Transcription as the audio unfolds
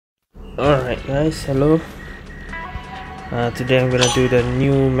Alright guys, hello. Today I'm gonna do the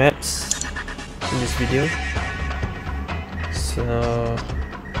new maps in this video. So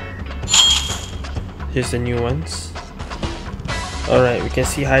here's the new ones. Alright, we can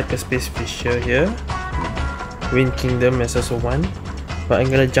see Hyperspace Fisher here. Wind Kingdom is also one. But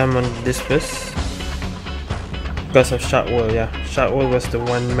I'm gonna jump on this first because of Shark World. Yeah, Shark World was the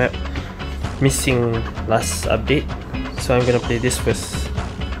one map missing last update. So I'm gonna play this first.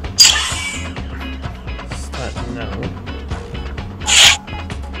 Now,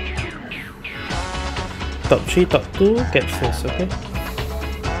 top 3, top 2, get first, okay?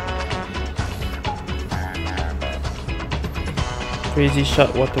 Crazy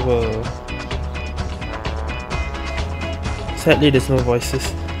Shark Water World. Sadly, there's no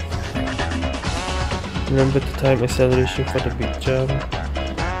voices. Remember to time acceleration for the big jump.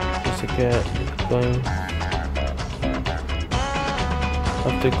 Just a cat going.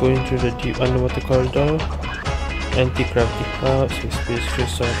 After going through the deep underwater corridor, anti-gravity clouds with space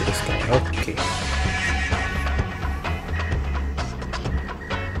trace onto the sky. Okay.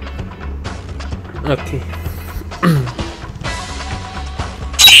 Okay.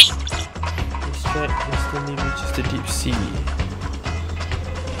 This track instantly reaches the deep sea.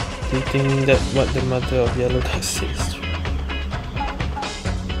 Do you think that what the mother of Yellow Dust says?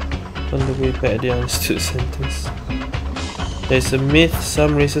 On the way back, they understood the sentence. There's a myth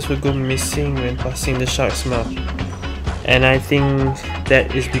some races will go missing when passing the shark's mouth. And I think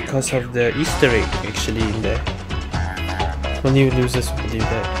that is because of the Easter egg actually in there. Only losers will believe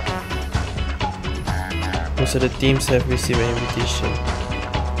that. Most of the teams have received an invitation.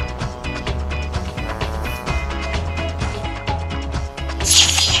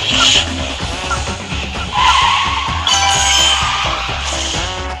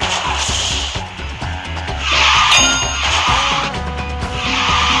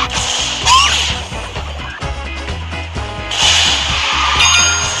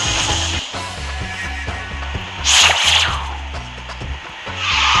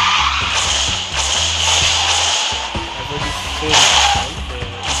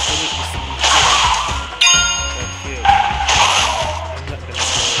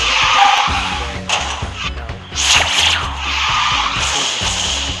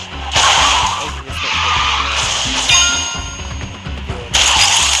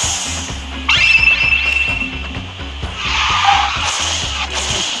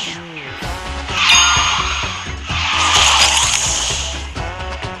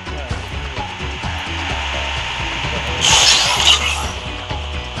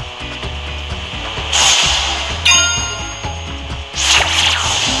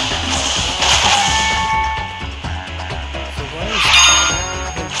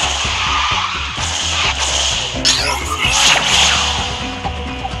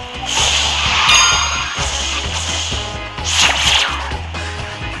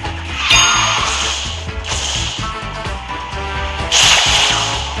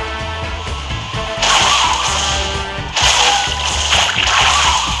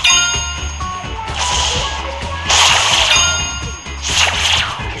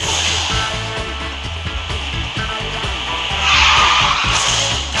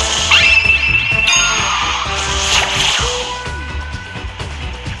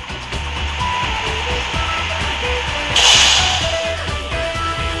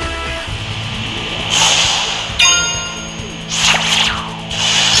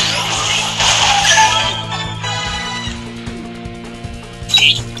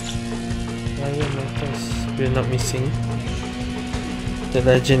 We're not missing. The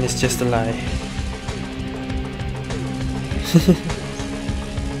legend is just a lie.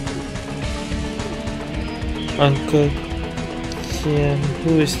 Uncle Kian,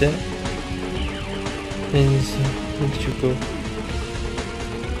 who is that? And where did you go?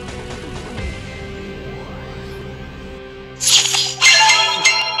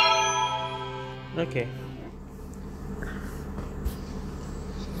 Okay.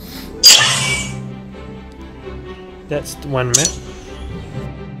 That's one map.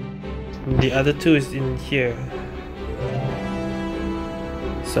 The other two is in here.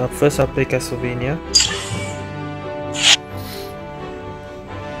 So first I'll play Castlevania.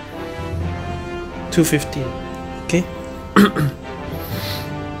 $2.15. Okay.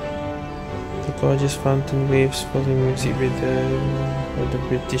 The gorgeous fountain waves, falling music rhythm of the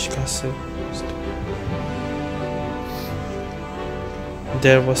British castle.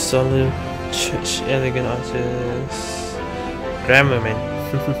 There was solid church, elegant arches, grammar man.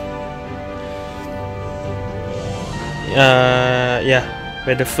 Yeah,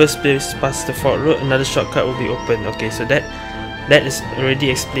 where the first place past the fort road, another shortcut will be open. Okay, so that That is already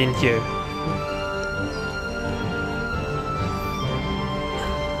explained here.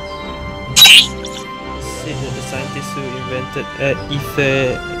 Said that the scientist who invented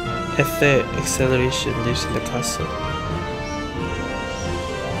ether acceleration lives in the castle.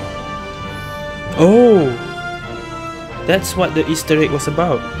 Oh, that's what the Easter egg was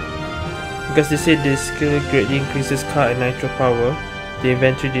about. Because they said this skill greatly increases car and nitro power, the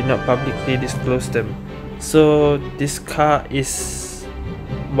inventor did not publicly disclose them. So this car is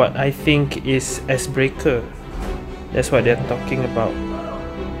what I think is S-Breaker. That's what they're talking about.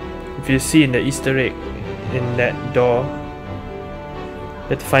 If you see in the Easter egg in that door, you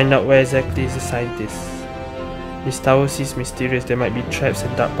have to find out where exactly is the scientist. This tower seems mysterious. There might be traps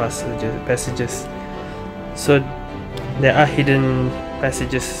and dark passages. So there are hidden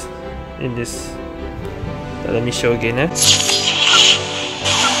passages in this. Let me show again.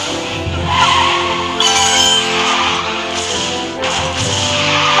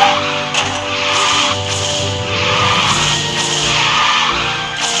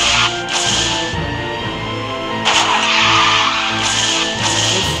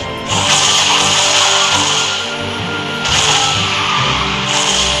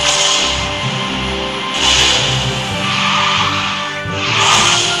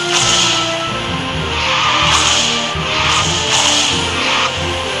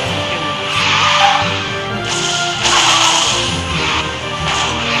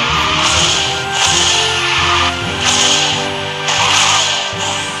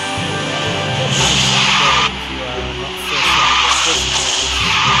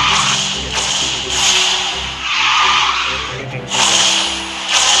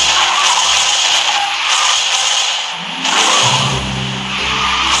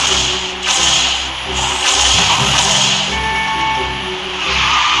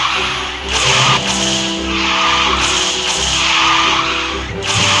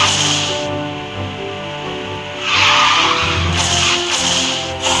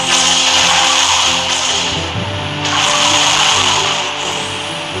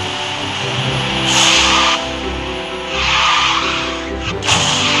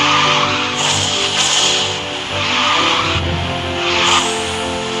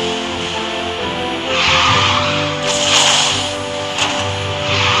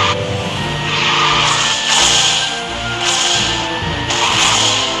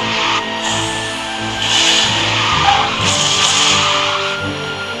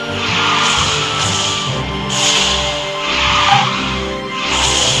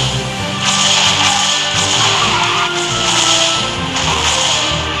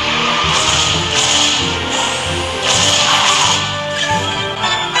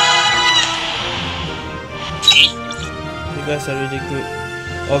 guys are really good.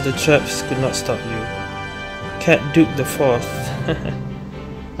 All the traps could not stop you. Cat Duke the Fourth.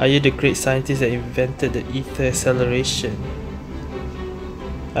 Are you the great scientist that invented the ether acceleration?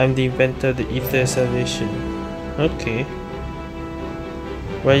 I'm the inventor of the ether acceleration. Okay.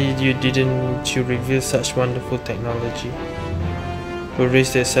 Why didn't you reveal such wonderful technology? We'll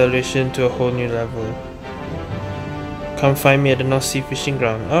raise the acceleration to a whole new level. Come find me at the North Sea fishing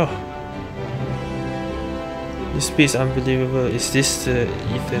ground. Oh! This speed is unbelievable. Is this the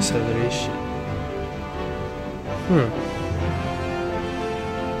ether acceleration?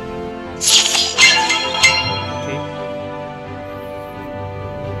 Okay.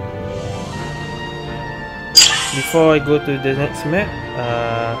 Before I go to the next map,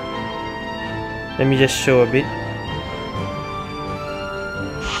 let me just show a bit.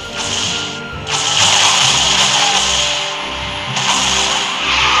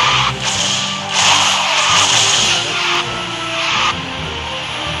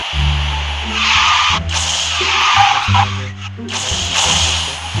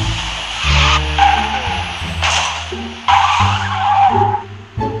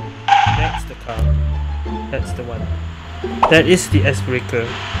 That's the one. That is the S-Breaker.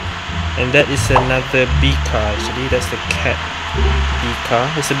 And that is another B car actually. That's the Cat B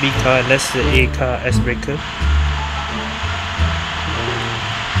car. It's a B car and that's the A car S-Breaker.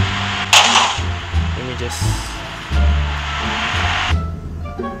 Let me just...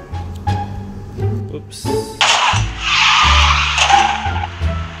 Oops.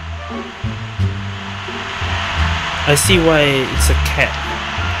 I see why it's a cat.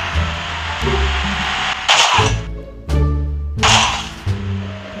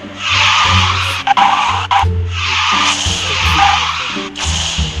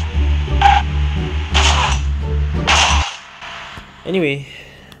 Anyway,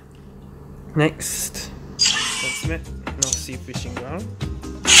 next map, North Sea fishing ground.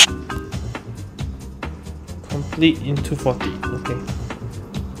 Complete in 240. Okay.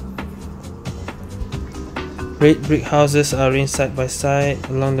 Red brick houses are arranged side by side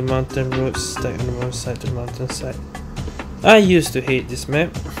along the mountain roads, stacked on the one side to the mountain side. I used to hate this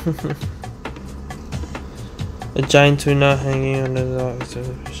map. A giant tuna hanging on the dock is a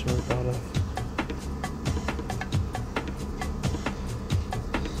fish I'm proud of.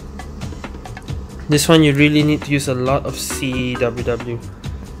 This one you really need to use a lot of CWW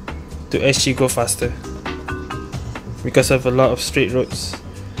to actually go faster because of a lot of straight roads.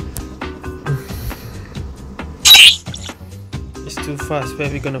 It's too fast. Where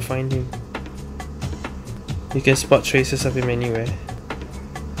are we gonna find him? You can spot traces of him anywhere.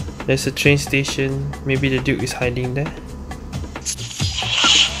 There's a train station. Maybe the Duke is hiding there.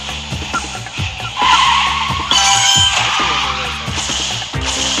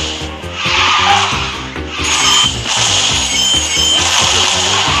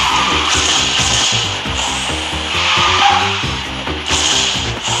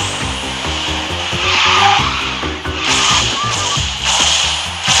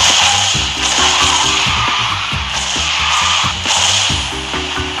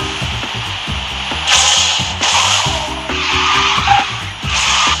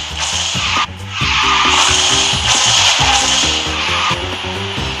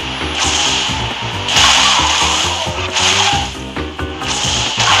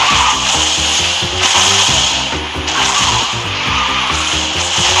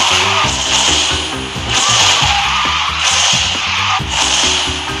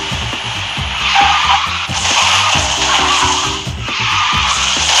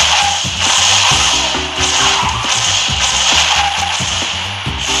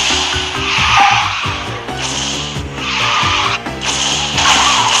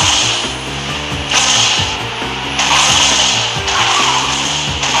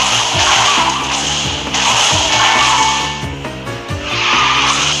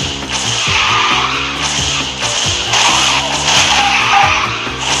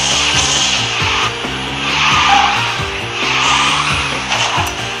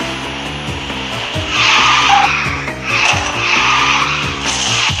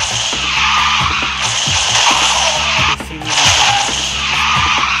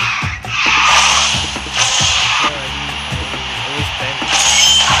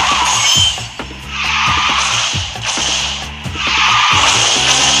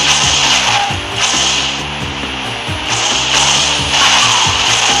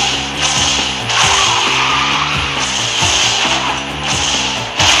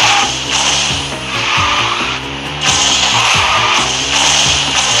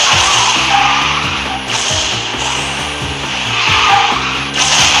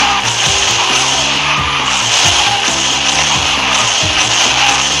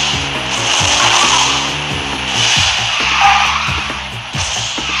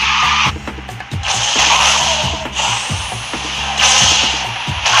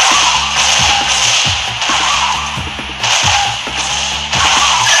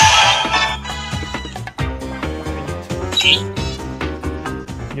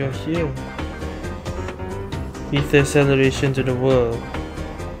 You're here. With acceleration to the world.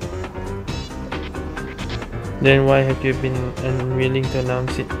 Then why have you been unwilling to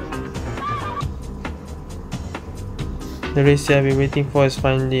announce it? The race I've been waiting for has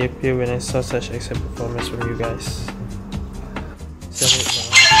finally appeared when I saw such excellent performance from you guys.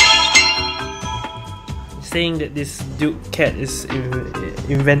 Saying that this Duke Cat is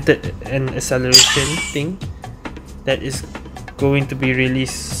invented an acceleration thing that is going to be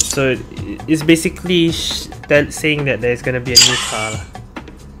released, so it's basically saying that there's gonna be a new car.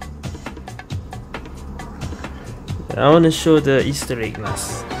 I want to show the Easter egg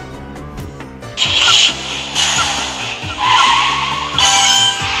last.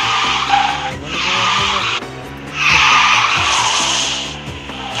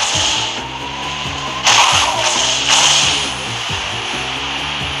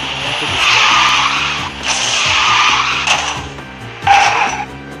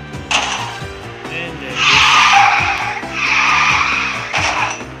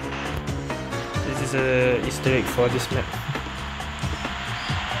 Easter egg for this map.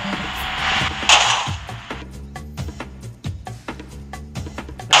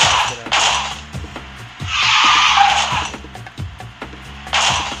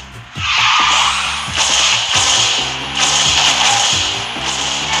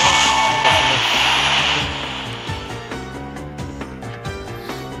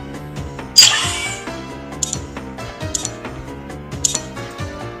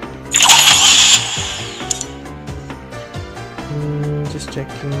 Just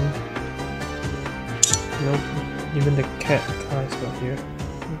checking. Nope, even the cat car is not here.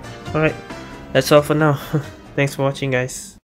 Alright, that's all for now. Thanks for watching, guys.